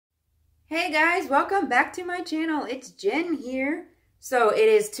Hey guys, welcome back to my channel. It's Jen here. So it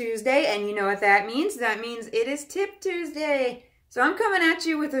is Tuesday, and you know what that means? That means it is Tip Tuesday. So I'm coming at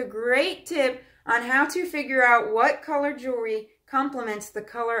you with a great tip on how to figure out what color jewelry complements the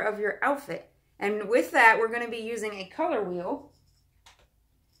color of your outfit. And with that, we're going to be using a color wheel.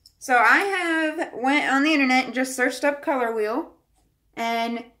 So I went on the internet and just searched up color wheel.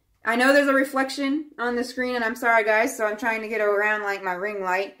 And I know there's a reflection on the screen, and I'm sorry guys, so I'm trying to get around like my ring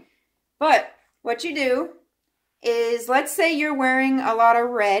light. But what you do is, let's say you're wearing a lot of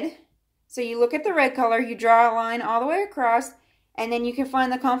red. So you look at the red color, you draw a line all the way across, and then you can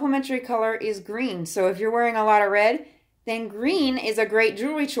find the complementary color is green. So if you're wearing a lot of red, then green is a great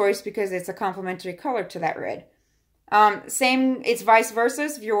jewelry choice because it's a complementary color to that red. It's vice versa.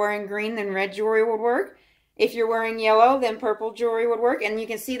 If you're wearing green, then red jewelry would work. If you're wearing yellow, then purple jewelry would work. And you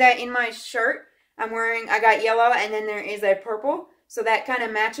can see that in my shirt. I got yellow, and then there is a purple. So that kind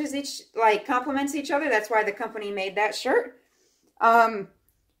of matches complements each other. That's why the company made that shirt. And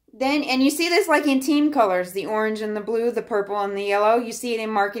you see this like in team colors, the orange and the blue, the purple and the yellow. You see it in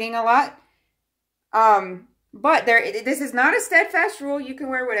marketing a lot. But this is not a steadfast rule. You can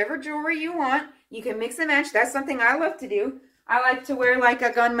wear whatever jewelry you want. You can mix and match. That's something I love to do. I like to wear like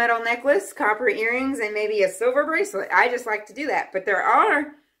a gunmetal necklace, copper earrings, and maybe a silver bracelet. I just like to do that. But there are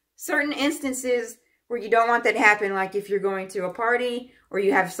certain instances where you don't want that to happen, like if you're going to a party or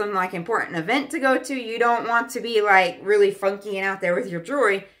you have some like important event to go to. You don't want to be like really funky and out there with your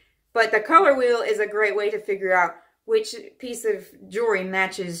jewelry. But the color wheel is a great way to figure out which piece of jewelry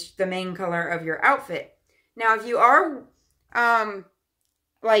matches the main color of your outfit. Now, if you are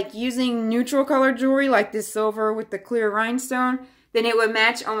like using neutral color jewelry, like this silver with the clear rhinestone, then it would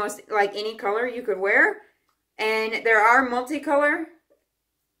match almost like any color you could wear. And there are multicolor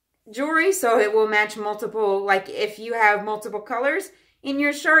jewelry, so it will match multiple. Like if you have multiple colors in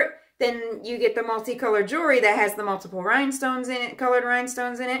your shirt, then you get the multicolor jewelry that has the multiple rhinestones in it, colored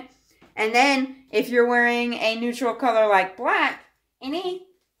rhinestones in it. And then if you're wearing a neutral color like black, any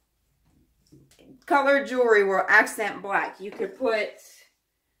colored jewelry will accent black. You could put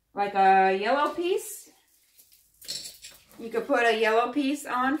like a yellow piece. You could put a yellow piece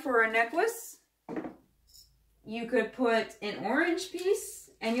on for a necklace. You could put an orange piece.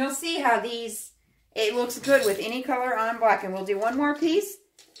 And you'll see how it looks good with any color on black. And we'll do one more piece.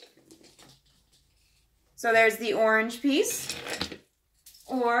 So there's the orange piece.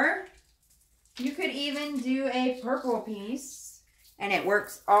 Or you could even do a purple piece. And it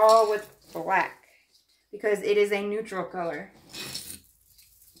works all with black, because it is a neutral color.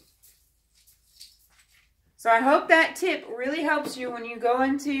 So I hope that tip really helps you when you go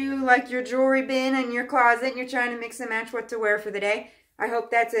into like your jewelry bin and your closet and you're trying to mix and match what to wear for the day. I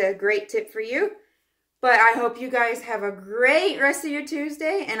hope that's a great tip for you. But I hope you guys have a great rest of your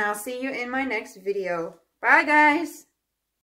Tuesday, and I'll see you in my next video. Bye, guys.